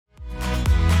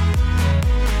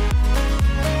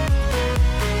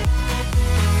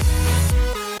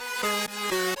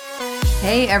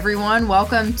Hey everyone,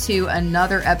 welcome to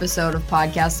another episode of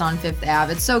Podcast on Fifth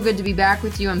Ave. It's so good to be back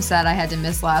with you. I'm sad I had to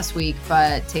miss last week,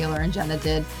 but Taylor and Jenna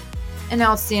did an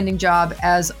outstanding job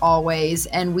as always.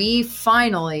 And we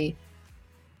finally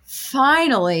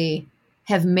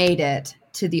have made it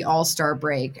to the All-Star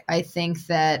break. I think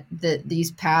that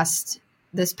this past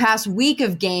week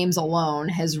of games alone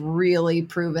has really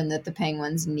proven that the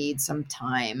Penguins need some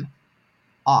time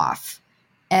off.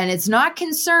 And it's not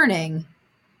concerning.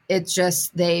 It's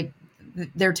just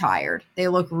they're tired. They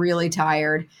look really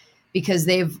tired because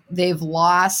they've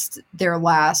lost their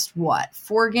last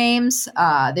 4 games.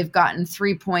 They've gotten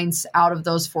 3 points out of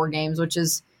those 4 games, which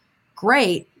is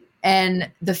great.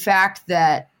 And the fact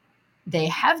that they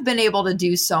have been able to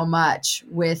do so much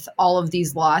with all of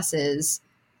these losses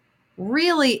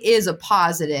really is a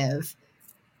positive.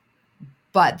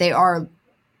 But they were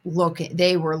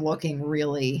looking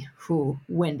really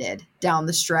winded down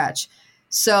the stretch.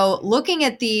 So looking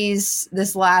at this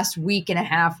last week and a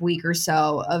half, week or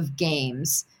so of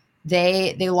games,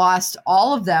 they lost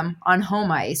all of them on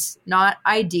home ice. Not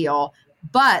ideal,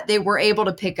 but they were able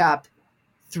to pick up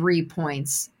 3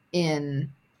 points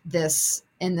in this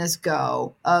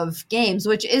go of games,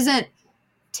 which isn't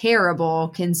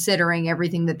terrible considering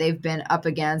everything that they've been up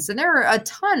against. And there are a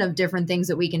ton of different things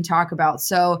that we can talk about.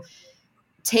 So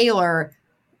Taylor,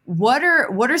 what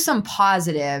are some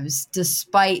positives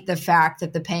despite the fact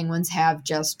that the Penguins have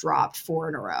just dropped 4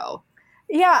 in a row?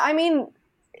 Yeah, I mean,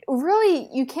 really,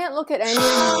 you can't look at any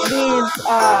of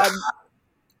these.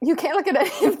 You can't look at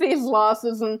any of these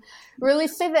losses and really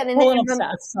say that any of them.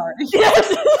 Stats, sorry.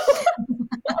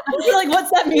 You're like,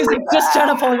 what's that music? Just trying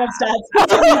to pull up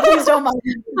stats. Please don't mind.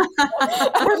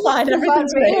 We're fine.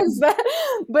 Everything's great.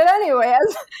 But anyway,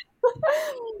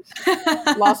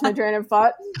 lost my train of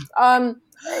thought.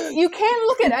 You can't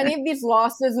look at any of these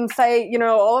losses and say,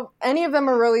 any of them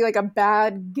are really like a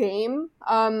bad game.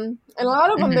 And a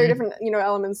lot of them, there are different,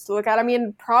 elements to look at. I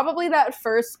mean, probably that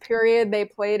first period they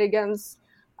played against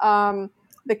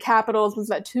the Capitals was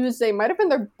that Tuesday might have been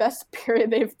their best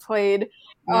period they've played,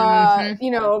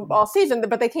 all season,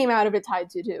 but they came out of it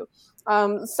tied 2-2.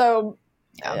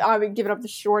 I would give it up to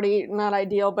Shorty, not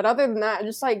ideal. But other than that,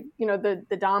 just like,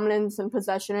 the dominance and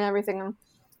possession and everything,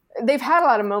 they've had a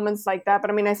lot of moments like that.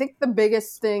 But I mean, I think the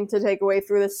biggest thing to take away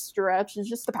through this stretch is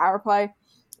just the power play.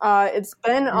 It's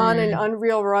been on an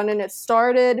unreal run, and it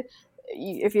started,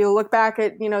 if you look back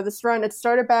at, this run, it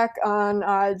started back on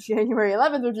January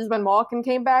 11th, which is when Malkin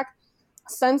came back.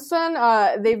 Since then,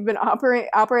 they've been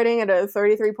operating at a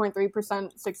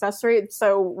 33.3% success rate.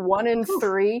 So 1 in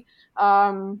 3.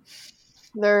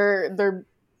 They're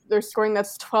scoring.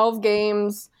 That's 12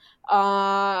 games.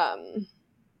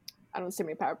 I don't see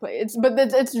many power play. It's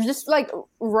just like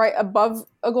right above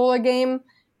a goal a game,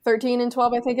 13 and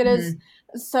 12, I think it is.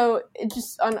 So it's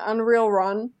just an unreal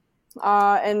run.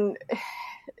 And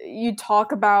you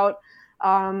talk about,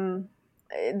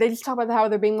 they just talk about how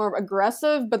they're being more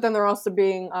aggressive, but then they're also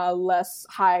being less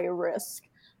high risk.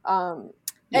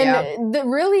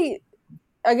 Really,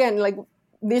 again, like,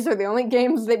 these are the only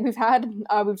games that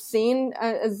we've seen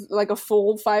as like a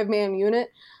full 5-man unit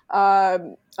of,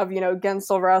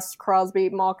 Gensel, Rust, Crosby,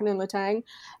 Malkin, and Letang.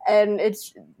 And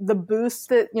it's the boost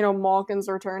that, Malkin's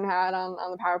return had on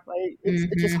the power play.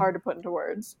 It's just hard to put into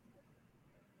words.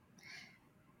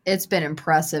 It's been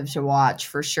impressive to watch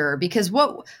for sure, because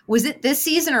what was it this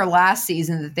season or last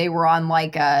season that they were on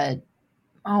like an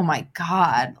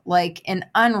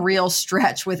unreal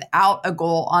stretch without a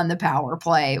goal on the power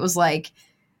play? It was like,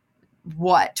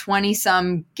 20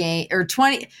 some game or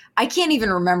 20. I can't even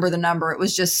remember the number. It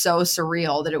was just so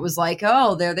surreal that it was like,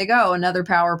 oh, there they go. Another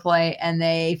power play. And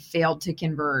they failed to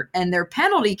convert, and their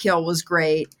penalty kill was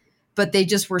great, but they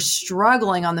just were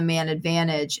struggling on the man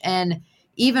advantage. And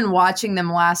even watching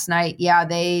them last night,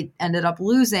 they ended up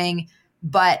losing,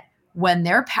 but when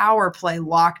their power play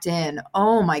locked in,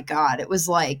 oh my God, it was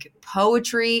like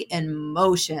poetry in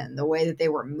motion, the way that they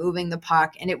were moving the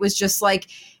puck. And it was just like,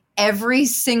 every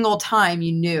single time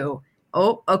you knew,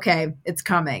 oh, okay, it's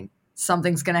coming.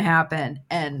 Something's going to happen.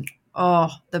 And,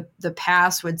 the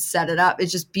pass would set it up.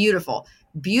 It's just beautiful,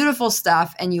 beautiful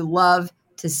stuff. And you love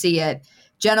to see it.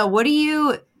 Jenna, what do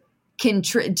you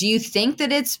think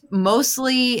that it's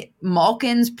mostly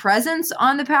Malkin's presence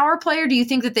on the power play, or do you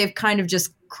think that they've kind of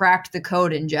just cracked the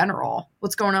code in general?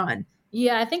 What's going on?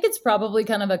 Yeah, I think it's probably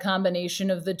kind of a combination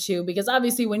of the two, because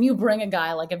obviously when you bring a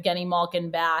guy like Evgeny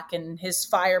Malkin back and his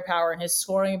firepower and his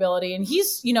scoring ability, and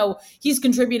he's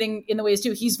contributing in the ways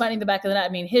too. He's finding the back of the net.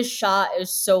 I mean, his shot is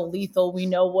so lethal. We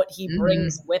know what he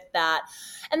brings with that.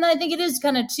 And then I think it is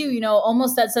kind of too,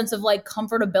 almost that sense of like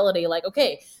comfortability, like,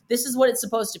 okay, this is what it's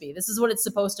supposed to be. This is what it's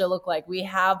supposed to look like. We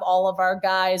have all of our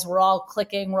guys. We're all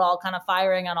clicking. We're all kind of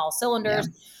firing on all cylinders.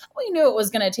 Yeah. We knew it was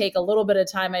going to take a little bit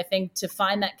of time, I think, to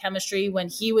find that chemistry when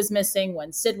he was missing,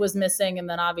 when Sid was missing, and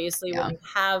then obviously when you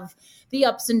have the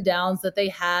ups and downs that they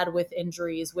had with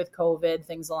injuries, with COVID,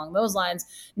 things along those lines.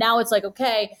 Now it's like,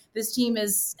 okay, this team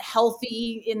is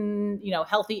healthy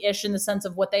healthy-ish in the sense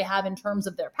of what they have in terms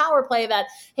of their power play, that,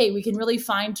 hey, we can really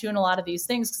fine tune a lot of these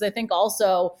things. Because I think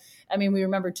also, I mean, we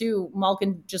remember too,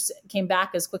 Malkin just came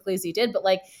back as quickly as he did, but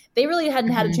like they really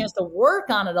hadn't had a chance to work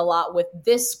on it a lot with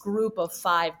this group of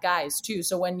 5 guys too.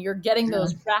 So when you're getting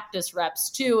those practice reps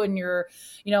too, and you're,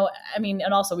 and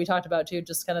also we talked about too,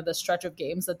 just kind of the stretch of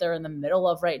games that they're in the middle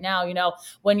of right now,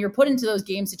 when you're put into those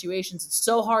game situations, it's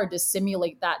so hard to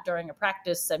simulate that during a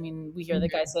practice. I mean, we hear the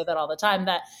guys say that all the time,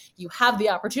 that you have the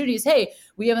opportunities. Hey,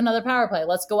 we have another power play.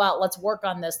 Let's go out. Let's work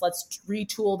on this. Let's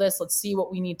retool this. Let's see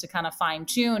what we need to kind of fine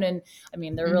tune. And I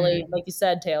mean, they're really, like you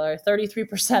said, Taylor,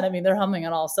 33%. I mean, they're humming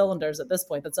on all cylinders at this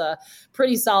point. That's a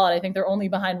pretty solid. I think they're only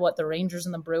behind the Rangers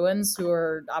and the Bruins, who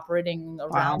are operating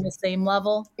around the same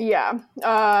level. Yeah.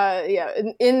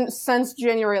 Since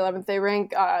January 11th, they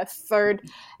rank 3rd.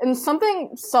 And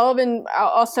something Sullivan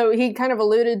also, he kind of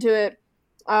alluded to it.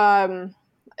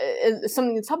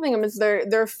 Something is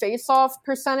their face-off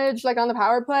percentage, like on the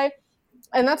power play.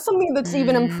 And that's something that's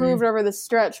even improved over the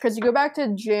stretch, because you go back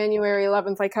to January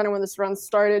 11th, like kind of when this run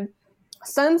started.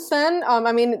 Since then,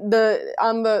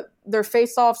 their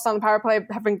face-offs on the power play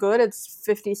have been good. It's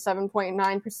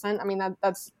 57.9%. I mean,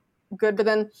 that's good. But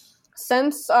then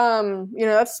since,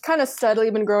 that's kind of steadily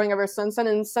been growing ever since then.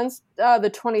 And since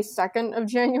the 22nd of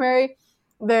January,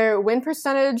 their win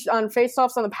percentage on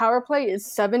face-offs on the power play is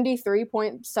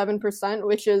 73.7%,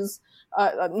 which is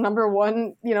number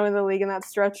 1, in the league in that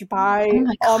stretch by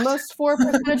almost 4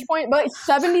 percentage points. But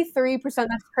 73%,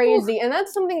 that's crazy. And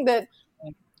that's something that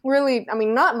really, I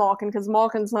mean, not Malkin, because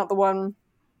Malkin's not the one,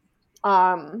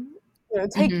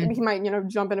 he might,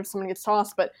 jump in if someone gets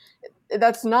tossed, but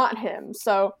that's not him.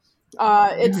 So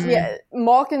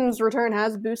Malkin's return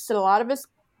has boosted a lot of his,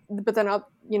 but then,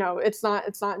 it's not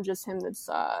just him that's,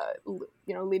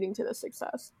 leading to the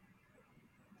success.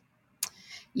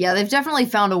 Yeah, they've definitely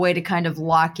found a way to kind of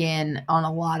lock in on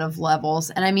a lot of levels.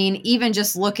 And I mean, even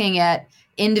just looking at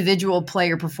individual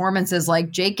player performances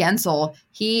like Jake Guentzel,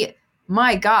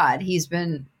 my God, he's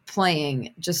been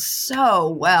playing just so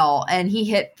well. And he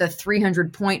hit the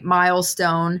 300-point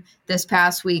milestone this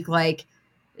past week. Like,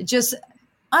 just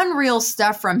unreal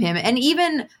stuff from him. And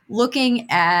even looking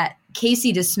at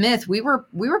Casey DeSmith, we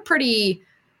were pretty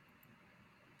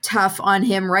tough on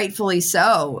him, rightfully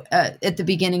so, at the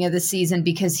beginning of the season,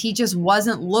 because he just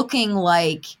wasn't looking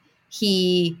like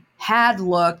he had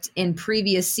looked in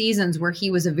previous seasons where he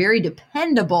was a very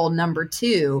dependable number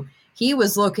 2. He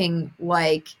was looking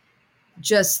like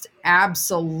just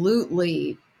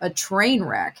absolutely a train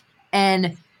wreck.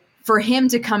 And for him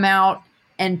to come out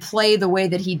and play the way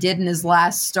that he did in his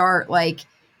last start, like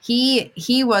he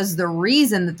was the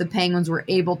reason that the Penguins were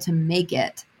able to make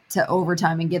it to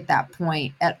overtime and get that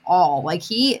point at all. Like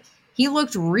he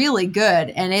looked really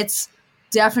good, and it's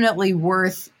definitely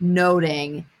worth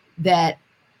noting that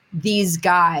these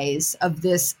guys of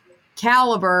this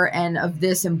caliber and of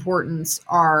this importance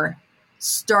are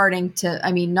starting to,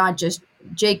 I mean, not just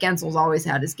Jake Guentzel's always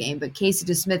had his game, but Casey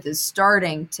DeSmith is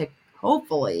starting to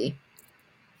hopefully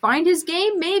find his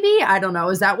game, maybe? I don't know.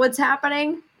 Is that what's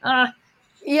happening?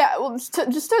 Yeah, well, just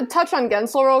to touch on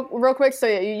Guentzel real quick. So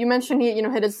you mentioned he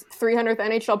hit his 300th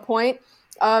NHL point.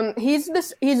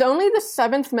 He's only the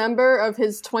 7th member of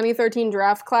his 2013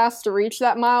 draft class to reach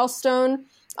that milestone,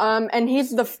 and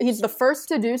he's the first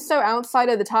to do so outside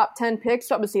of the top 10 picks.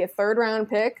 So obviously a 3rd round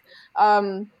pick.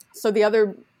 So the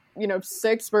other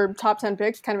 6 were top 10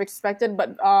 picks, kind of expected.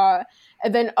 But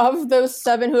and then of those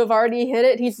 7 who have already hit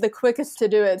it, he's the quickest to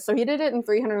do it. So he did it in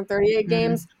 338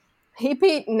 games. He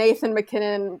beat Nathan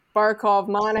McKinnon, Barkov,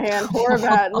 Monahan,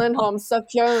 Horvat, Lindholm, Seth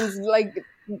Jones,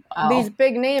 these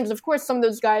big names. Of course, some of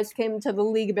those guys came to the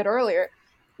league a bit earlier.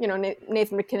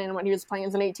 Nathan McKinnon when he was playing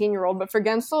as an 18-year-old. But for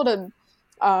Guentzel to,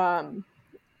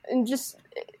 and just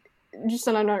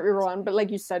an unknown one, but like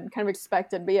you said, kind of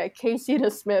expected. But yeah, Casey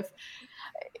DeSmith.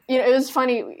 It was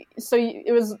funny. So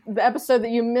it was the episode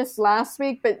that you missed last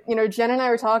week, but, Jen and I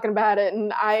were talking about it,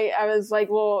 and I was like,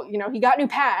 well, he got new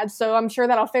pads, so I'm sure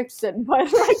that'll fix it.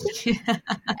 But,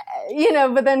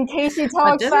 but then Casey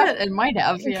talks. It might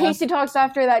have. Yeah. Casey talks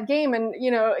after that game, and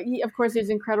he, of course, he's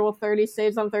incredible 30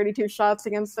 saves on 32 shots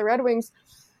against the Red Wings,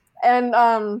 and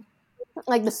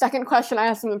like the second question I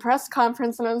asked him in the press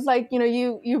conference, and I was like,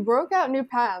 you broke out new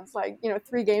pads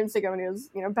 3 games ago, and he was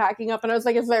backing up, and I was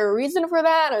like, is there a reason for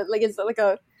that? Or, like, is it like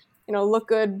a look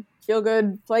good, feel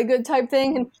good, play good type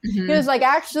thing? And he was like,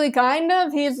 actually, kind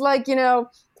of. He's like,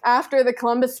 after the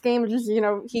Columbus game, just,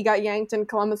 he got yanked in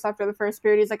Columbus after the first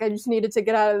period. He's like, I just needed to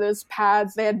get out of those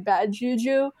pads. They had bad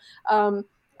juju.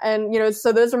 And,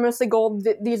 so those are mostly gold.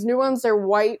 These new ones are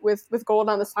white with gold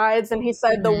on the sides. And he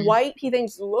said the white he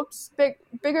thinks looks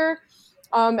bigger.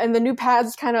 And the new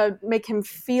pads kind of make him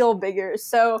feel bigger.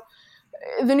 So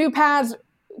the new pads,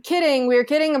 we were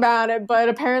kidding about it, but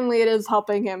apparently it is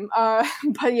helping him.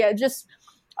 But yeah, just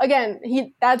again,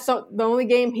 that's the only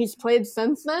game he's played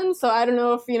since then. So I don't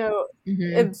know if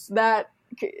it's that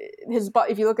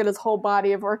if you look at his whole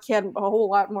body of work, he had a whole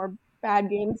lot more bad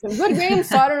games and good games.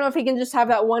 So I don't know if he can just have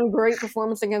that one great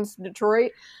performance against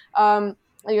Detroit. You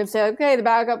can say, okay, the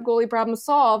backup goalie problem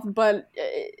solved, but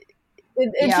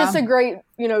it's just a great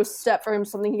step for him,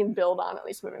 something he can build on at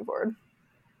least moving forward.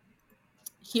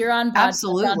 Here on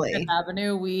Absolutely. Fifth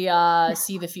Avenue, we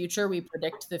see the future. We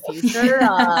predict the future.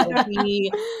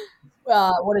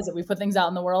 What is it? We put things out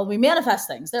in the world. We manifest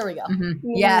things. There we go.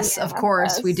 Yes, of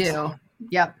course we do.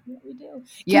 Yep. We do.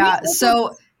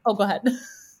 So. Oh, go ahead.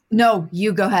 No,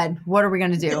 you go ahead. What are we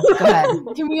going to do? Go ahead.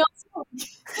 Can we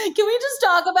just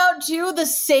talk about too the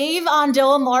save on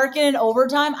Dylan Larkin in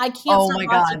overtime? I can't. Oh my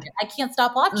God! I can't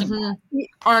stop watching that.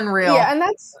 Unreal. Yeah, and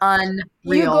that's unreal.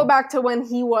 You go back to when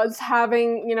he was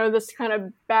having this kind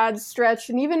of bad stretch,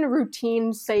 and even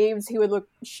routine saves he would look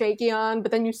shaky on.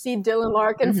 But then you see Dylan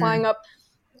Larkin flying up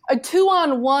a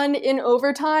 2-on-1 in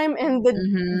overtime, and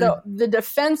the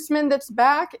defenseman that's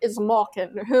back is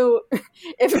Malkin, who,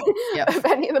 if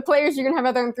any of the players you're going to have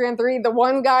out there in 3-on-3, the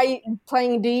one guy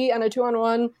playing D on a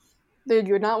 2-on-1 that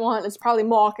you would not want is probably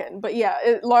Malkin. But yeah,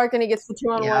 Larkin, he gets the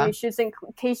 2-on-1, he shoots in.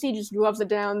 Casey just gloves it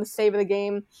down, the save of the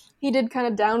game. He did kind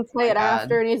of downplay it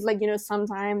after, and he's like,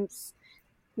 sometimes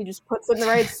he just puts it in the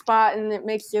right spot and it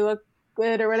makes you look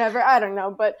good or whatever. I don't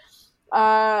know, but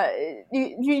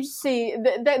you see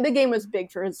the game was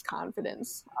big for his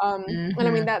confidence. And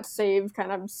I mean, that save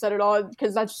kind of said it all,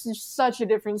 because that's just such a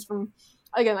difference from,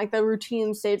 again, like the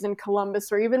routine saves in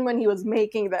Columbus, where even when he was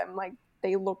making them, like,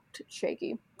 they looked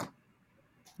shaky.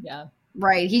 Yeah.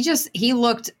 Right. He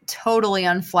looked totally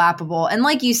unflappable. And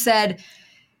like you said,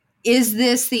 is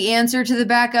this the answer to the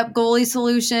backup goalie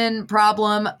solution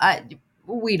problem?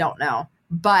 We don't know.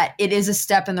 But it is a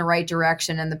step in the right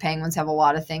direction, and the Penguins have a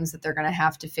lot of things that they're going to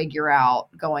have to figure out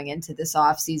going into this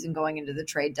offseason, going into the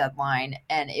trade deadline.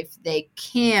 And if they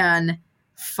can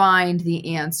find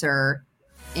the answer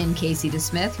in Casey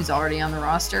DeSmith, who's already on the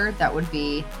roster, that would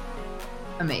be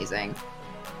amazing.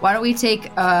 Why don't we take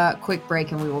a quick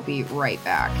break, and we will be right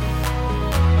back.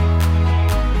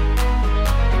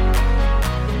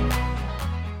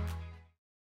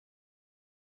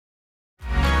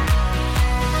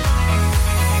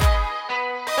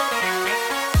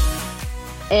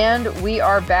 And we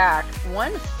are back.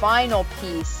 One final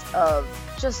piece of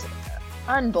just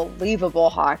unbelievable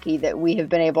hockey that we have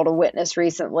been able to witness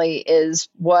recently is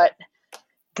what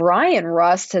Bryan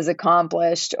Rust has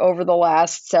accomplished over the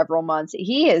last several months.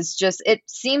 It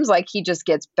seems like he just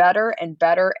gets better and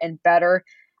better and better.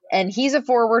 And he's a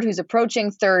forward who's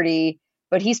approaching 30,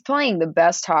 but he's playing the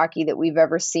best hockey that we've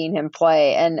ever seen him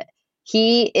play. And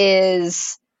he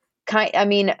is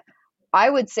I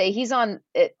would say he's on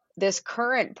this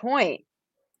current point,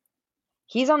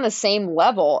 he's on the same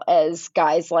level as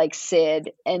guys like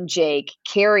Sid and Jake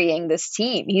carrying this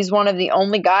team. He's one of the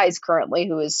only guys currently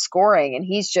who is scoring, and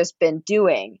he's just been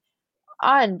doing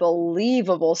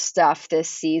unbelievable stuff this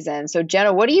season. So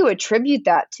Jenna, what do you attribute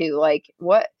that to? Like,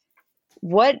 what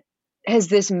has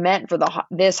this meant for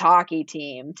this hockey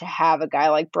team to have a guy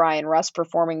like Bryan Rust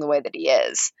performing the way that he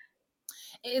is?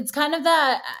 It's kind of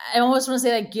that, I almost want to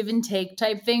say, like, give and take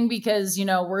type thing, because,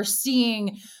 we're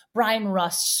seeing Bryan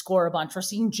Rust score a bunch. We're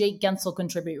seeing Jake Gensel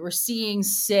contribute. We're seeing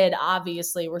Sid,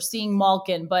 obviously. We're seeing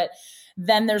Malkin. But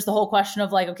then there's the whole question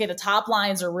of, like, okay, the top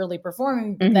lines are really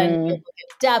performing. But then you look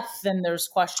at depth, and there's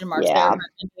question marks there. I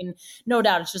mean, no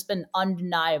doubt, it's just been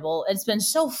undeniable. It's been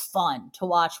so fun to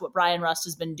watch what Bryan Rust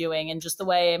has been doing, and just the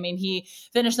way, he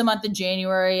finished the month of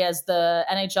January as the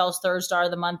NHL's third star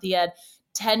of the month. He had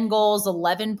 10 goals,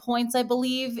 11 points, I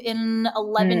believe, in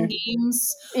 11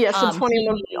 games. Yeah, so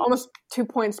 21, almost 2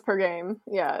 points per game.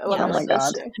 Yeah, 11 oh my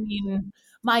God.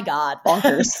 My God.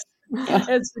 Bonkers.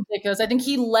 It's ridiculous. I think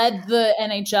he led the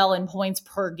NHL in points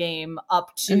per game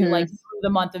up to like through the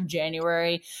month of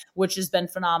January, which has been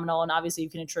phenomenal. And obviously you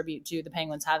can attribute to the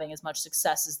Penguins having as much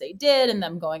success as they did and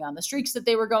them going on the streaks that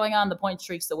they were going on, the point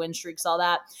streaks, the win streaks, all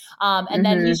that. And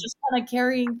then he's just kind of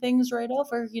carrying things right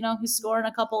over. You know, he's scoring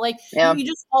a couple. Like you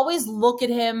just always look at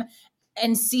him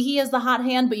and see he has the hot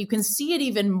hand, but you can see it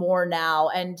even more now.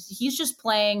 And he's just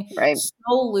playing so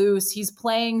loose. He's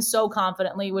playing so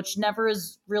confidently, which never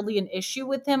is really an issue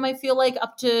with him, I feel like,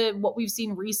 up to what we've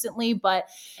seen recently. But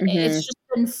it's just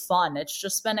been fun. It's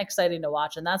just been exciting to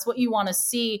watch. And that's what you want to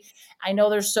see. I know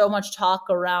there's so much talk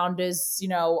around is, you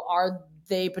know, are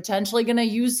they potentially going to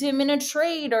use him in a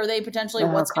trade? Or are they potentially,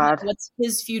 what's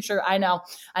his future? I know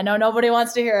nobody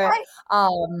wants to hear it.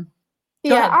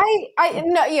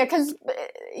 Because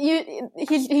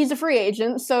he's a free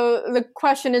agent. So the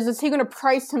question is he going to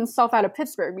price himself out of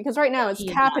Pittsburgh? Because right now his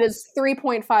cap is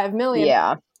 $3.5 million.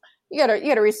 Yeah, you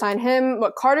gotta re-sign him.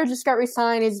 What Carter just got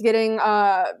re-signed. He's getting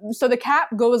so the cap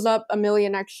goes up $1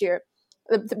 million next year.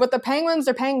 What the Penguins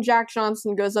are paying Jack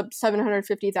Johnson goes up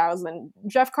 $750,000.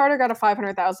 Jeff Carter got a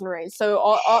 $500,000 raise. So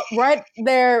all right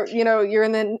there, you know, you're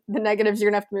in the negatives. You're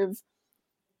gonna have to move,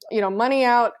 you know, money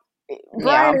out.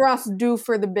 Brian Ross due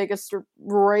for the biggest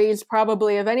raise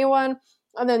probably of anyone.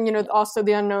 And then, you know, also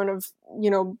the unknown of,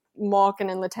 you know, Malkin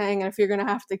and Letang. And if you're going to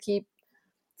have to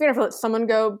let someone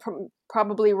go,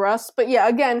 probably Russ. But yeah,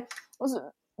 again,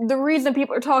 the reason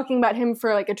people are talking about him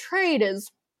for like a trade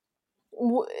is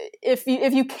if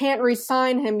you can't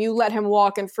re-sign him, you let him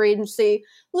walk in free agency,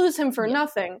 lose him for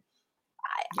nothing.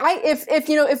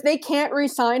 If they can't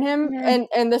re-sign him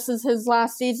and this is his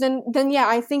last season, then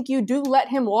I think you do let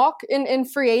him walk in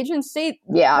free agency.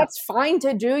 Yeah, that's fine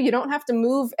to do. You don't have to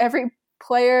move every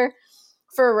player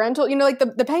for a rental. You know, like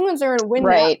the Penguins are in win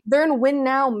now. They're in win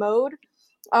now mode.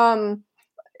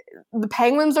 The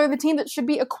Penguins are the team that should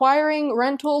be acquiring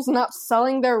rentals, not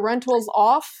selling their rentals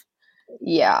off.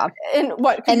 Yeah,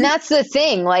 and that's the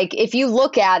thing. Like, if you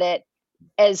look at it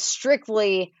as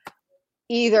strictly,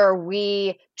 either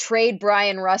we trade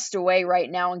Brian Rust away right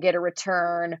now and get a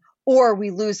return, or we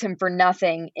lose him for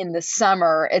nothing in the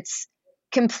summer. It's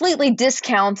completely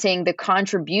discounting the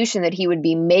contribution that he would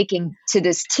be making to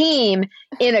this team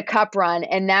in a cup run.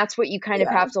 And that's what you kind of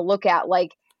have to look at.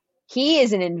 Like, he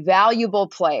is an invaluable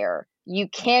player. You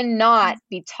cannot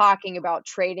be talking about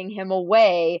trading him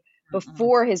away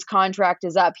before his contract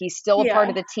is up. He's still a part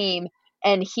of the team,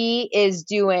 and he is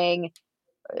doing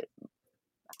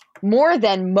more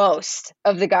than most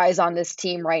of the guys on this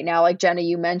team right now. Like Jenna,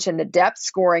 you mentioned the depth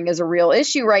scoring is a real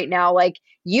issue right now. Like,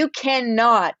 you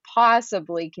cannot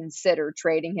possibly consider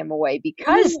trading him away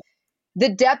because the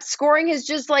depth scoring has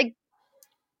just like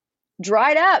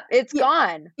dried up. It's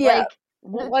gone. Like,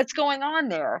 what's going on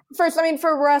there? First, I mean,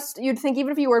 for Rust, you'd think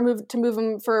even if you were to move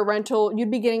him for a rental,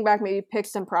 you'd be getting back maybe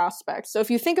picks and prospects. So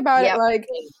if you think about it, like,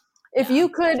 if you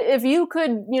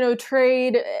could, you know,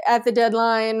 trade at the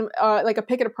deadline, like a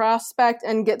pick at a prospect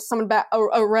and get someone back,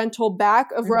 a rental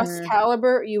back of Rust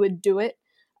caliber, you would do it.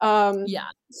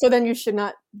 So then you should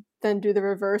not then do the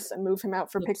reverse and move him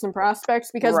out for picks and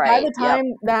prospects, because by the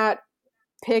time that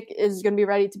pick is going to be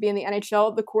ready to be in the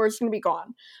NHL, the core is going to be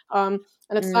gone. And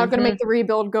it's not going to make the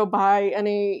rebuild go by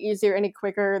any easier, any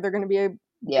quicker. They're going to be a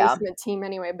basement team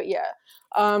anyway. But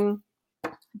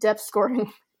depth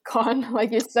scoring gone,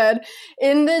 like you said.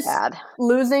 In this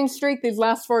losing streak, these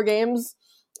last 4 games,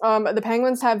 the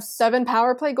Penguins have 7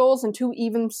 power play goals and 2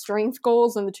 even strength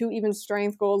goals, and the 2 even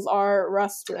strength goals are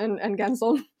Rust and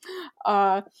Gensel.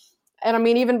 And I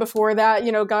mean, even before that,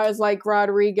 you know, guys like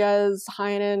Rodriguez,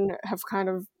 Heinen have kind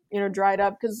of, you know, dried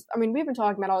up, because, I mean, we've been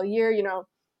talking about all year, you know,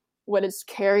 what has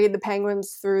carried the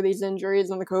Penguins through these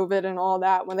injuries and the COVID and all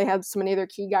that when they had so many of their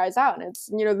key guys out. And it's,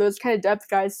 you know, those kind of depth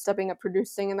guys stepping up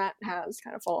producing, and that has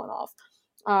kind of fallen off.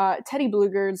 Teddy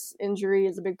Blueger's injury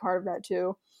is a big part of that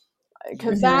too,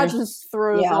 because that just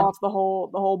throws off the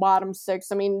whole bottom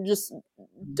 6. I mean, just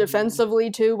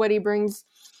defensively too, what he brings.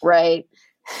 Right.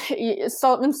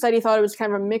 Sultman said he thought it was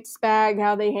kind of a mixed bag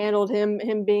how they handled him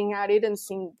being out. He didn't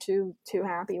seem too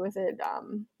happy with it.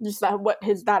 Just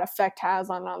that effect has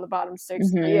on the bottom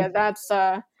 6. Yeah, that's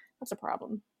a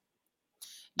problem.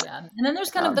 Yeah, and then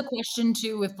there's kind of the question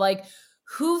too with like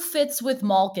who fits with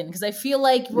Malkin, because I feel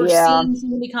like we're seeing so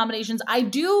many combinations. I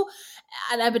do,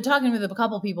 and I've been talking with a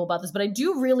couple of people about this, but I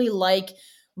do really like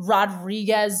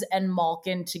Rodriguez and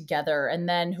Malkin together, and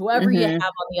then whoever you have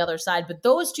on the other side. But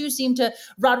those two seem to,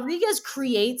 Rodriguez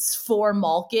creates for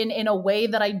Malkin in a way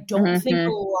that I don't think a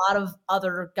lot of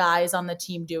other guys on the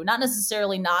team do. Not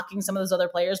necessarily knocking some of those other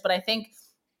players, but I think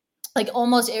like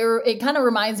almost it kind of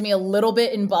reminds me a little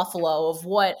bit in Buffalo of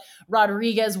what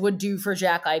Rodriguez would do for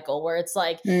Jack Eichel, where it's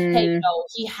like, hey,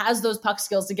 he has those puck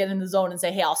skills to get in the zone and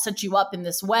say, hey, I'll set you up in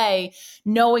this way,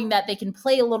 knowing that they can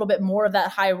play a little bit more of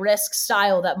that high risk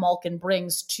style that Malkin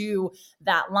brings to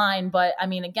that line. But I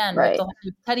mean, again, with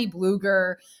Teddy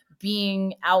Blueger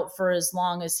being out for as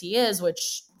long as he is,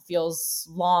 which feels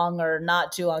long or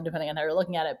not too long, depending on how you're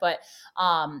looking at it. But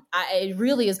it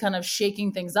really is kind of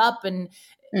shaking things up, and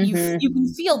you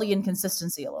can feel the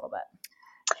inconsistency a little bit.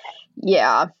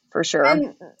 Yeah, for sure.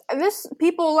 And this,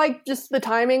 people like just the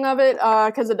timing of it,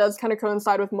 because it does kind of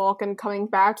coincide with Malkin coming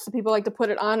back. So people like to put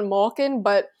it on Malkin.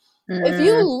 But if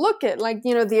you look at, like,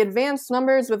 you know, the advanced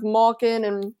numbers with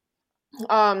Malkin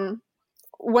and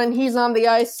when he's on the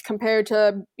ice compared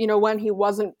to, you know, when he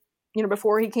wasn't, you know,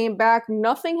 before he came back,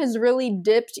 nothing has really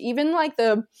dipped. Even like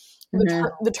the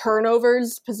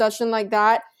turnovers, possession like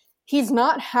that, he's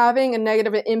not having a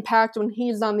negative impact when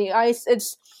he's on the ice.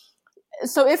 It's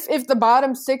so if the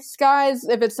bottom six guys,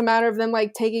 if it's a matter of them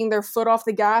like taking their foot off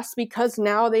the gas because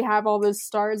now they have all those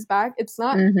stars back, it's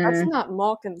not that's not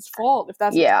Malkin's fault if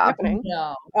that's what's happening.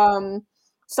 No.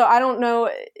 So I don't know.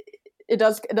 It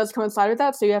does coincide with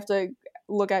that. So you have to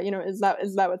look at, you know, is that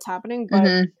what's happening?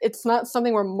 But it's not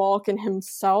something where Malkin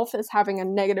himself is having a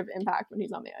negative impact when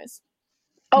he's on the ice.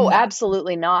 Oh,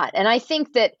 absolutely not. And I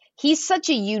think that he's such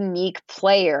a unique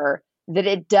player that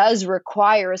it does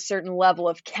require a certain level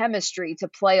of chemistry to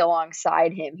play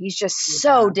alongside him. He's just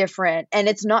so different. And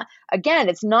it's not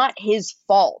his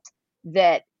fault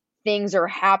that things are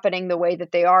happening the way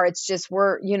that they are. It's just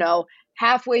we're, you know,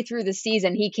 halfway through the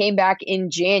season, he came back in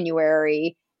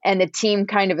January and the team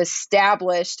kind of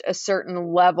established a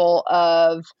certain level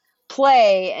of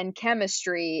play and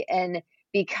chemistry. And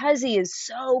because he is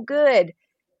so good,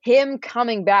 him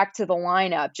coming back to the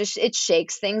lineup, just it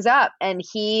shakes things up. And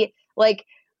he, like,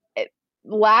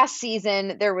 last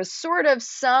season, there was sort of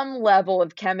some level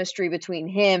of chemistry between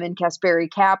him and Kasperi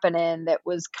Kapanen that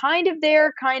was kind of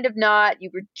there, kind of not. You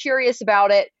were curious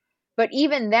about it. But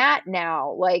even that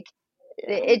now, like,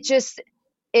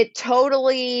 it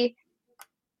totally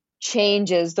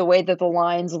changes the way that the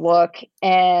lines look.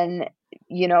 And,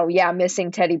 you know, missing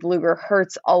Teddy Blueger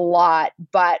hurts a lot.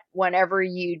 But whenever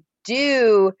you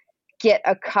do get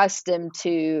accustomed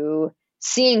to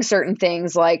seeing certain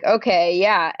things, like, okay,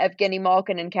 Evgeny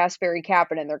Malkin and Kasperi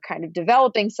Kapanen, they're kind of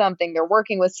developing something, they're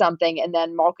working with something, and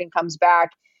then Malkin comes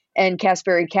back and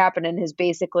Kasperi Kapanen has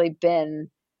basically been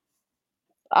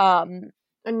a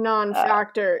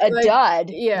non-factor, a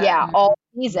dud all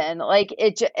season. Like,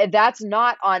 that's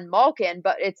not on Malkin,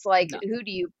 but it's like, who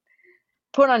do you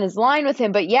put on his line with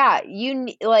him? But you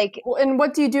like, well, and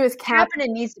what do you do with Kapanen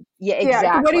needs to,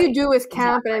 exactly. What do you do with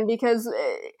Kapanen? Because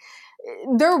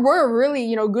there were really,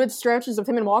 you know, good stretches of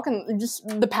him and Malkin, just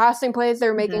the passing plays they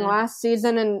were making last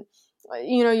season, and,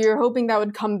 you know, you're hoping that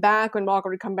would come back when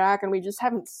Malkin would come back, and we just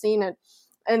haven't seen it.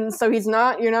 And so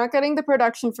you're not getting the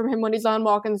production from him when he's on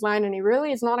Malkin's line, and he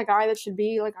really is not a guy that should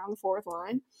be, like, on the fourth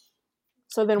line.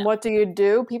 So then what do you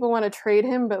do? People want to trade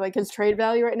him, but, like, his trade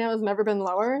value right now has never been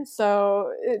lower.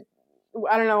 So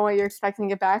I don't know what you're expecting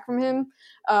to get back from him.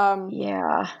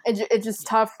 It's just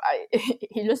tough.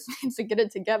 He just needs to get it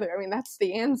together. I mean, that's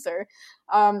the answer.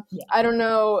 I don't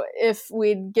know if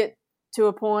we'd get to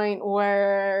a point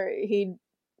where he'd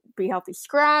be healthy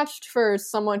scratched for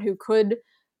someone who could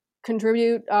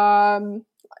contribute, who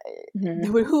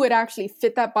would actually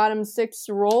fit that bottom six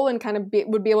role and kind of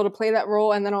would be able to play that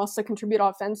role and then also contribute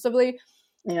offensively.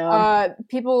 There are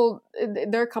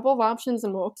a couple of options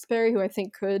in Wilkes-Barre who I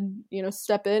think could, you know,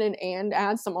 step in and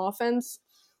add some offense.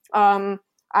 I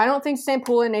don't think St.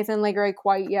 Paul and Nathan Legray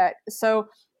quite yet. So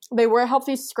they were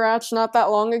healthy scratch not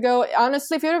that long ago.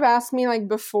 Honestly, if you would have asked me, like,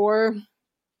 before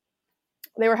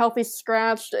they were healthy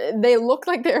scratched, they looked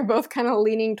like they were both kind of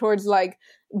leaning towards, like,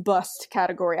 bust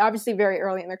category. Obviously very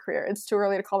early in their career. It's too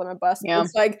early to call them a bust.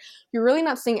 It's like you're really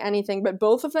not seeing anything, but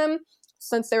both of them,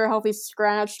 since they were healthy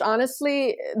scratched,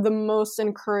 honestly, the most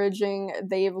encouraging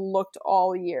they've looked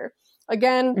all year.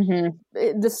 Again,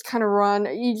 this kind of run,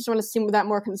 you just want to see that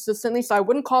more consistently, so I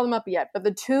wouldn't call them up yet. But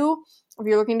the two, if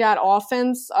you're looking at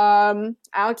offense,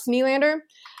 Alex Nylander,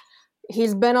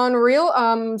 he's been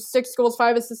unreal. 6 goals,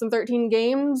 5 assists in 13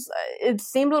 games. It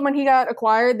seemed when he got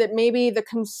acquired that maybe the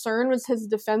concern was his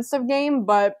defensive game,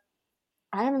 but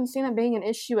I haven't seen that being an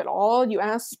issue at all. You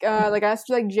ask,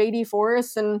 JD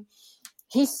Forrest, and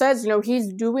he says, you know,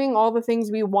 he's doing all the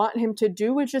things we want him to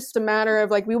do. It's just a matter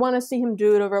of, like, we want to see him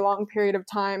do it over a long period of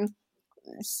time,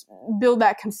 build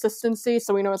that consistency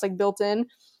so we know it's, like, built in.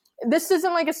 This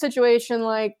isn't like a situation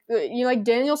like, you know, like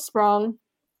Daniel Sprong.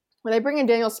 When they bring in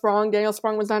Daniel Sprong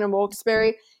was down in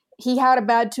Wilkes-Barre. he had a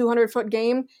bad 200-foot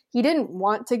game. He didn't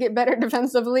want to get better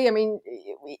defensively. I mean,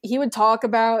 he would talk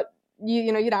about,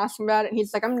 you'd ask him about it, and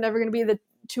he's like, I'm never going to be the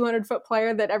 200-foot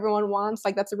player that everyone wants.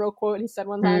 Like, that's a real quote he said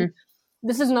one time.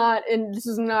 This is not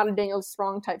a Daniel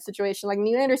Sprong type situation. Like,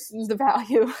 Nylander sees the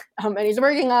value, and he's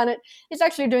working on it. He's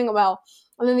actually doing it well.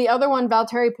 And then the other one,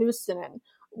 Valtteri Puustinen.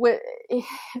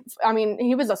 I mean,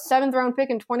 he was a 7th round pick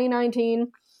in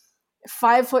 2019,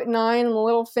 5'9", and a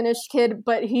little Finnish kid,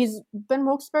 but he's been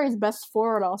Wilkes-Barre's best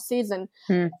forward all season.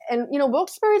 And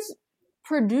Wilkes-Barre's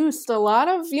produced a lot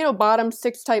of bottom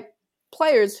 6 type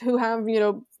players who have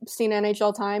seen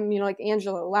NHL time, like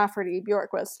Angelo, Lafferty,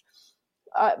 Bjorkquist.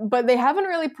 But they haven't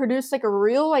really produced like a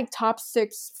real like top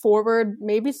 6 forward,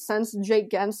 maybe since Jake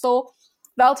Gensel.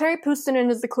 Valtteri Puustinen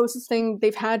is the closest thing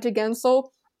they've had to Gensel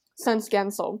since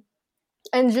Gensel.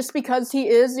 And just because he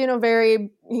is,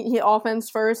 he offense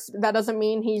first, that doesn't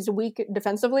mean he's weak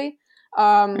defensively.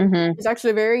 He's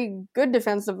actually very good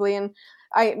defensively. And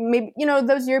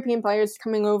those European players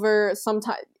coming over,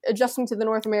 sometime adjusting to the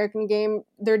North American game,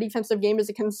 their defensive game is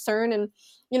a concern. And,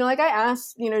 like I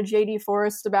asked, JD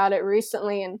Forrest about it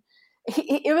recently, and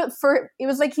it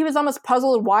was like he was almost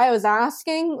puzzled why I was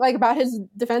asking like about his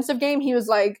defensive game. He was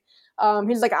like, I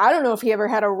don't know if he ever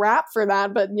had a rap for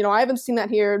that, but I haven't seen that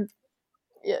here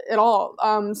at all.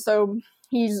 So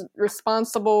he's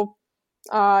responsible.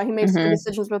 He makes good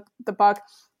decisions with the puck.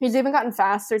 He's even gotten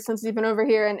faster since he's been over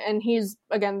here, and he's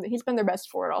been their best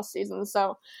forward all season.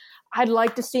 So I'd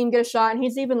like to see him get a shot, and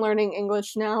he's even learning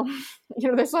English now.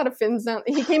 There's a lot of Finns now.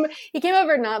 He came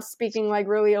over not speaking like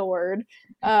really a word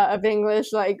of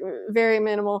English, like very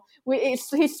minimal.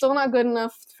 He's still not good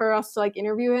enough for us to like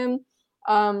interview him.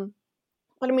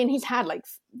 But I mean, he's had like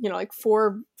 4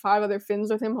 or 5 other Finns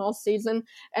with him all season.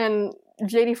 And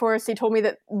JD Forrest, he told me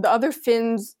that the other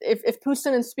Finns, if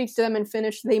Puustinen speaks to them in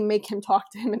Finnish, they make him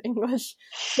talk to him in English.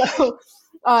 So,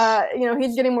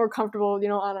 he's getting more comfortable,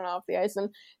 on and off the ice. And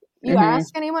you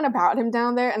ask anyone about him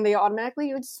down there, and they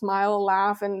automatically would smile,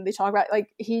 laugh, and they talk about like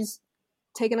he's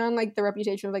taken on like the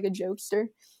reputation of like a jokester.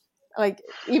 Like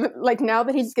even like now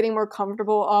that he's getting more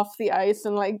comfortable off the ice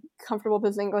and like comfortable with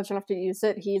his English enough to use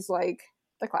it, he's like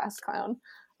the class clown,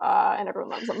 and everyone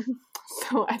loves him.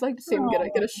 So I'd like to see him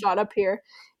get a shot up here,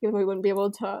 even though we wouldn't be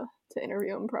able to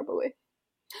interview him properly.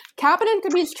 Kapanen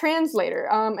could be his translator,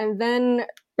 and then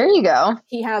there you go.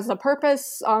 He has a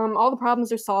purpose. All the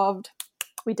problems are solved.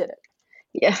 We did it.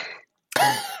 Yeah.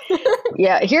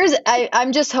 Yeah.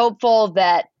 I'm just hopeful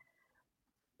that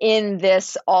in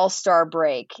this all-star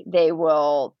break, they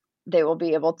will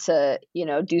be able to,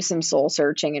 do some soul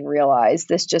searching and realize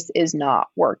this just is not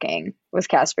working with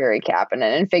Kasperi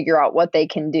Kapanen and figure out what they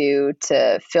can do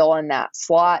to fill in that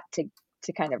slot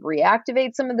to kind of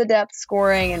reactivate some of the depth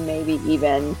scoring and maybe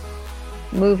even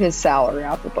move his salary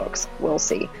off the books. We'll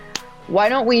see. Why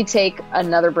don't we take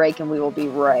another break and we will be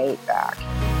right back.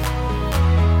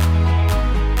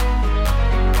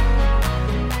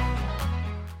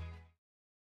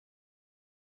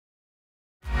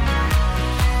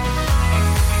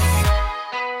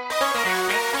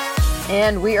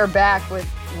 And we are back with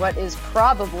what is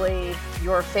probably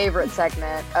your favorite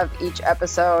segment of each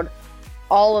episode,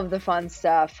 all of the fun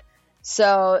stuff.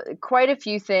 So quite a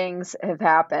few things have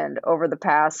happened over the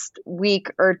past week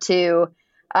or two.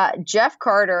 Jeff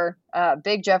Carter,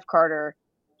 big Jeff Carter,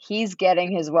 he's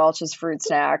getting his Welch's fruit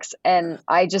snacks. And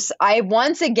I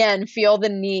once again feel the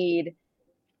need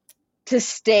to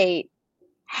state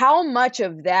how much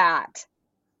of that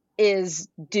is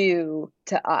due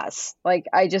to us. Like,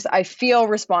 I feel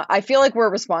like we're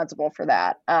responsible for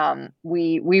that.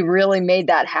 We really made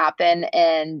that happen,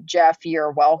 and Jeff,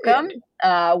 you're welcome.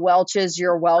 Welch's,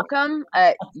 you're welcome.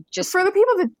 Just for the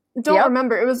people that don't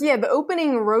remember, it was the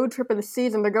opening road trip of the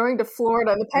season. They're going to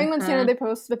Florida. The Penguins, they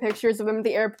posted the pictures of them at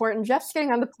the airport, and Jeff's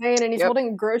getting on the plane, and he's holding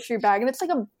a grocery bag, and it's like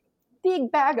a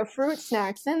big bag of fruit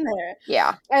snacks in there.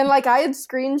 Yeah. And like I had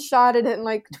screenshotted it and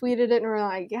like tweeted it, and we're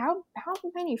like, how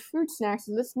many fruit snacks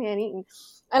is this man eating?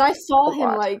 And I saw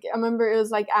him like, I remember it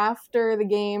was like after the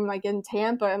game, like in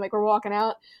Tampa, and like we're walking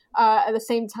out at the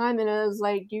same time, and it was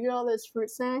like, do you get all those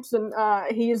fruit snacks? And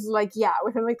he's like, yeah,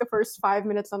 within like the first 5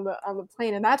 minutes on the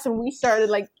plane. And that's when we started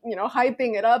like,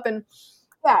 hyping it up, and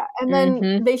and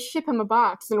then they ship him a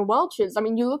box. And Welch's, I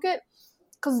mean, you look at,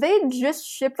 because they just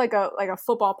shipped like a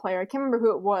football player. I can't remember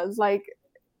who it was. Like,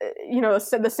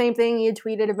 said the same thing. He had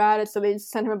tweeted about it, so they just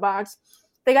sent him a box.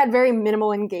 They got very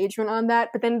minimal engagement on that,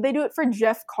 but then they do it for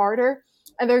Jeff Carter,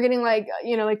 and they're getting like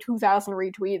 2,000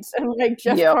 retweets. And like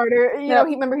Jeff Carter, he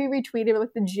retweeted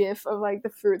like the GIF of like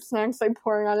the fruit snacks like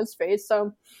pouring on his face.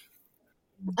 So,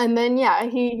 and then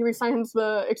he resigned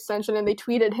the extension, and they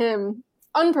tweeted him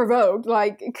unprovoked,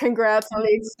 like, congrats on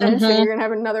the extension. You're going to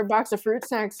have another box of fruit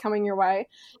snacks coming your way.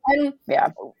 And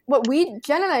what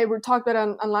Jen and I were talking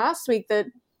about on last week that,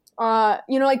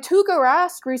 like Tuukka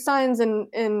Rask resigns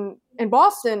in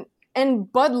Boston,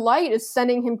 and Bud Light is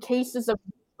sending him cases of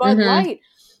Bud Light.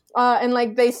 And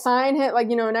like they sign him, like,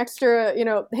 an extra,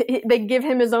 they give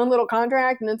him his own little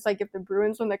contract, and it's like, if the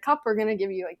Bruins win the cup, we're going to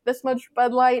give you like this much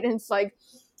Bud Light. And it's like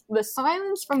the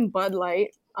silence from Bud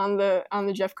Light on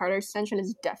the Jeff Carter extension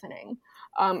is deafening.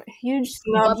 Huge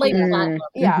snub. Bud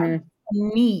Light,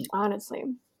 neat. Honestly.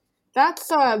 That's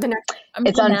the next.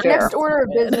 It's unfair. Next order of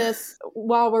business.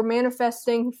 While we're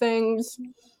manifesting things,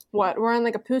 we're on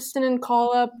like a Puustinen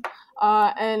call up,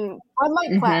 and Bud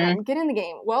Light Platinum, get in the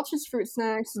game. Welch's Fruit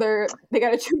Snacks, they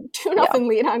got a 2-0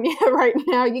 lead on you right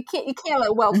now. You can't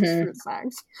let Welch's Fruit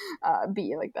Snacks beat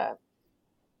you like that.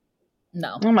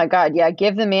 No. Oh my God, yeah,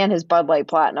 give the man his Bud Light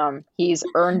Platinum. He's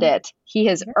earned it. He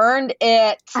has earned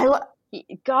it.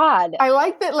 God. I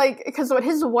like that, like, because what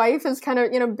his wife is kind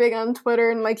of, big on Twitter,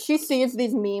 and like she sees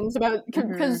these memes about,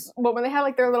 because when they had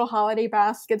like their little holiday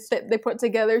baskets that they put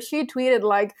together, she tweeted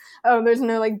like, oh, there's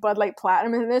no like Bud Light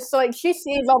Platinum in this. So like she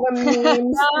sees all the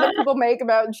memes that people make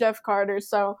about Jeff Carter.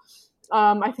 So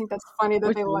I think that's funny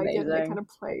that they like it. They kind of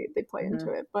play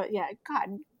into it. But yeah,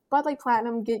 God, Bud Light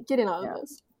Platinum, get in on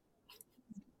this.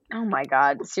 Oh my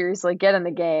God, seriously, get in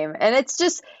the game. And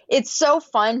it's so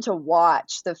fun to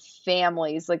watch the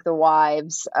families, like the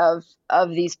wives of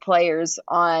these players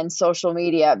on social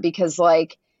media, because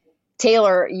like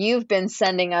Taylor, you've been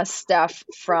sending us stuff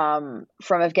from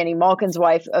Evgeny Malkin's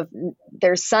wife, of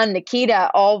their son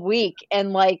Nikita, all week,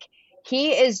 and like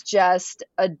he is just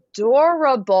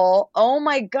adorable. Oh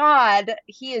my God,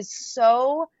 he is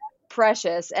so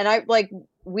precious. And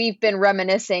we've been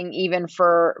reminiscing even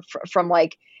from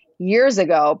like years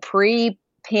ago,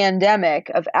 pre-pandemic,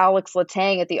 of Alex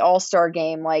Letang at the All-Star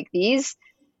game. Like these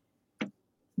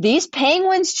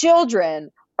Penguins children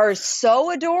are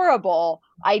so adorable.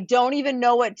 I don't even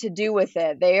know what to do with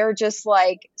it. They are just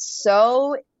like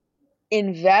so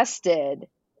invested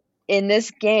in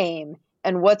this game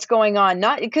and what's going on.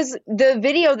 Not because the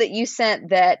video that you sent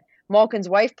that Malkin's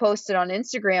wife posted on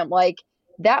Instagram, like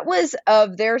that was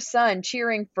of their son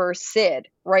cheering for Sid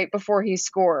right before he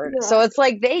scored. Yeah. So it's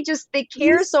like they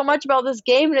care so much about this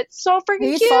game, and it's so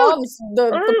freaking cute. He saw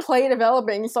the play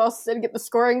developing. He saw Sid get the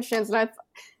scoring chance, and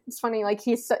it's funny. Like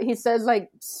he says like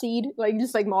Seed, like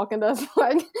just like Malkin does.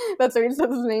 Like that's how he says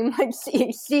his name, like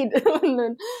Seed. And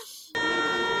then,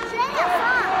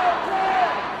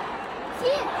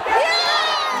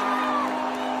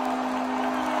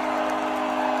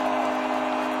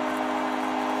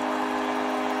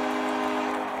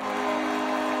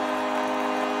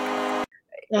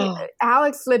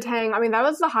 Alex Letang, I mean, that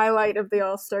was the highlight of the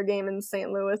All-Star game in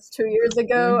St. Louis 2 years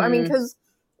ago. I mean, because,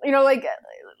 like,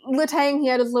 Letang, he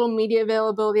had his little media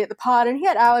availability at the pod, and he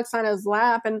had Alex on his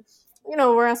lap, and,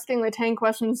 we're asking Letang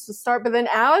questions to start, but then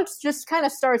Alex just kind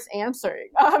of starts answering.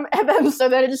 And then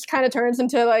it just kind of turns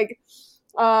into, like,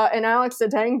 an Alex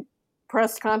Letang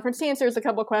press conference. He answers a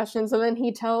couple questions, and then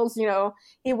he tells, I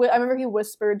remember he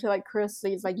whispered to, like, Chris,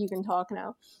 he's like, you can talk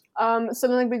now. So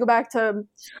then we go back to,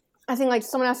 I think like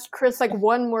someone asked Chris like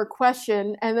one more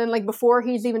question, and then like before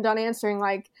he's even done answering,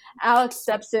 like Alex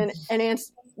steps in and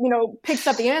picks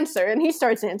up the answer, and he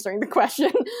starts answering the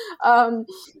question. So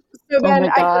then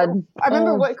I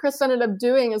remember what Chris ended up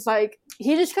doing is like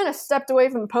he just kind of stepped away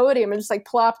from the podium and just like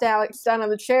plopped Alex down on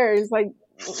the chair. He's like,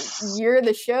 "You're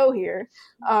the show here."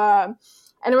 And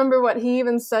I remember what he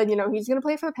even said. He's going to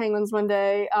play for the Penguins one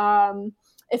day.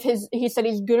 He said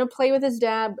he's going to play with his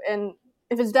dad, and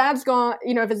if his dad's gone,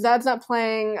 if his dad's not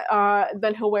playing,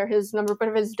 then he'll wear his number. But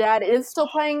if his dad is still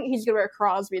playing, he's going to wear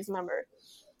Crosby's number.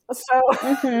 So,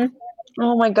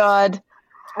 oh my God.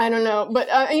 I don't know. But,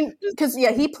 because,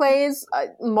 he plays.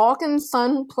 Malkin's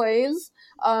son plays.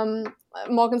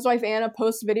 Malkin's wife, Anna,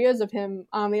 posts videos of him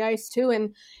on the ice, too.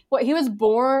 And he was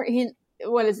born,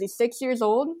 6 years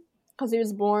old? Because he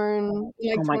was born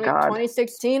in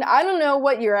 2016. I don't know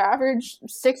what your average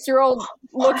 6-year-old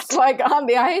looks like on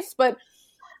the ice, but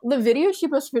the video she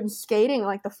posted of him skating,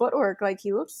 like the footwork, like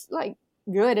he looks like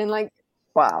good. And like,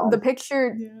 wow, the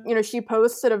picture, she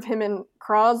posted of him and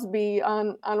Crosby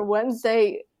on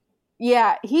Wednesday.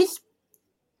 Yeah, he's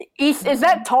is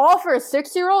that tall for a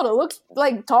 6-year-old? It looks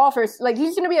like tall for like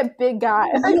he's gonna be a big guy.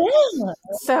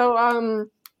 So I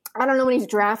don't know when he's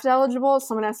draft eligible.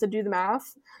 Someone has to do the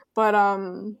math. But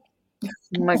oh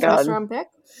my God. First round pick.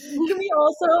 Can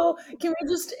we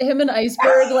just him and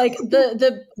Iceberg, like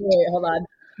wait, hold on.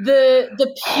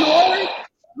 The pure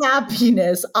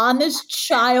happiness on this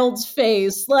child's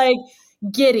face. Like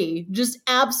giddy, just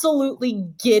absolutely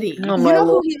giddy. Oh, You my know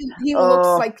who Lord. he looks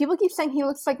like? People keep saying he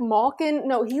looks like Malkin.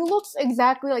 No, he looks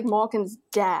exactly like Malkin's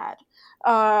dad.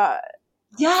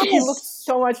 Yes. He looks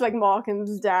so much like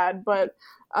Malkin's dad, but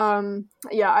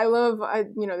yeah, I love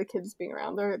the kids being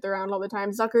around. They're around all the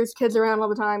time. Zucker's kids are around all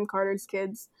the time. Carter's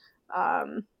kids.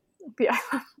 But yeah,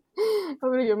 I'm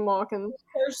gonna give Malkin.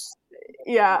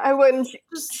 Yeah, I wouldn't.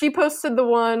 She posted the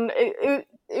one.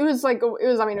 It was like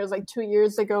 2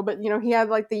 years ago, but he had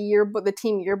like the yearbook, the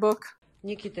team yearbook.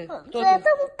 Никита, Вот это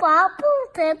папа,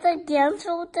 вот это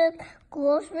Генша, вот это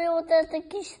Клошми, вот это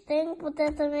Кистинг, вот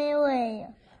это Милей.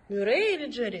 Мюррей или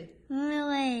Джерри?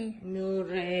 Милей.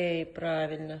 Мюррей,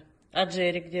 правильно. А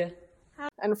Джерри где?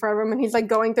 In front of him, and he's like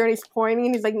going through and he's pointing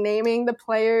and he's like naming the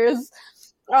players.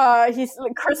 He's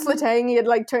like Chris Letang. He had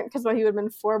like turned because he would have been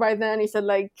 4 by then. He said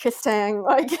like Kistang,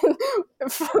 like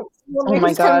Oh my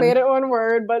just God. made it one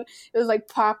word, but it was like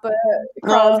Papa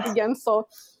Crosby Gensel.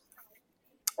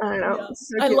 I don't know. Yeah.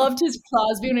 So I cute. loved his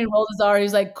Crosby when he rolled his R. He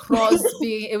was like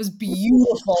Crosby. It was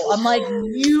beautiful. I'm like,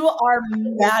 you are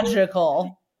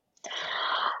magical.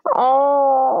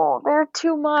 Oh, they're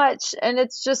too much. And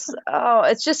it's just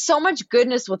so much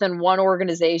goodness within one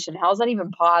organization. How is that even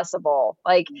possible?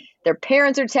 Like, their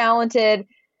parents are talented.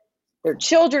 Their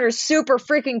children are super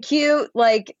freaking cute.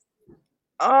 Like,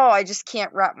 I just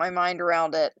can't wrap my mind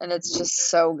around it. And it's just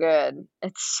so good.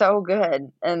 It's so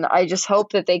good. And I just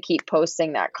hope that they keep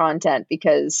posting that content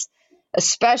because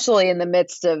especially in the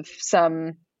midst of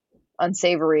some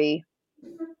unsavory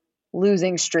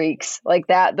losing streaks like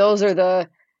that, those are the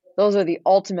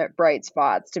ultimate bright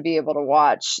spots to be able to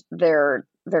watch their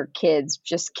kids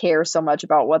just care so much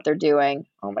about what they're doing.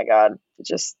 Oh my God.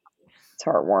 It's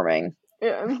heartwarming.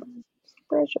 Yeah.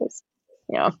 Precious.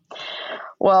 Yeah.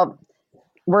 Well,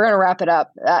 we're going to wrap it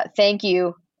up. Thank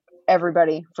you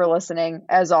everybody for listening.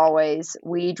 As always,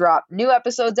 we drop new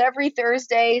episodes every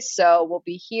Thursday. So we'll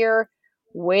be here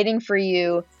waiting for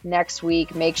you next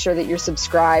week. Make sure that you're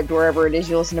subscribed wherever it is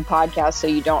you listen to podcasts so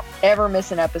you don't ever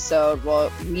miss an episode.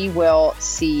 Well, we will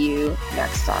see you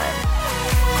next time.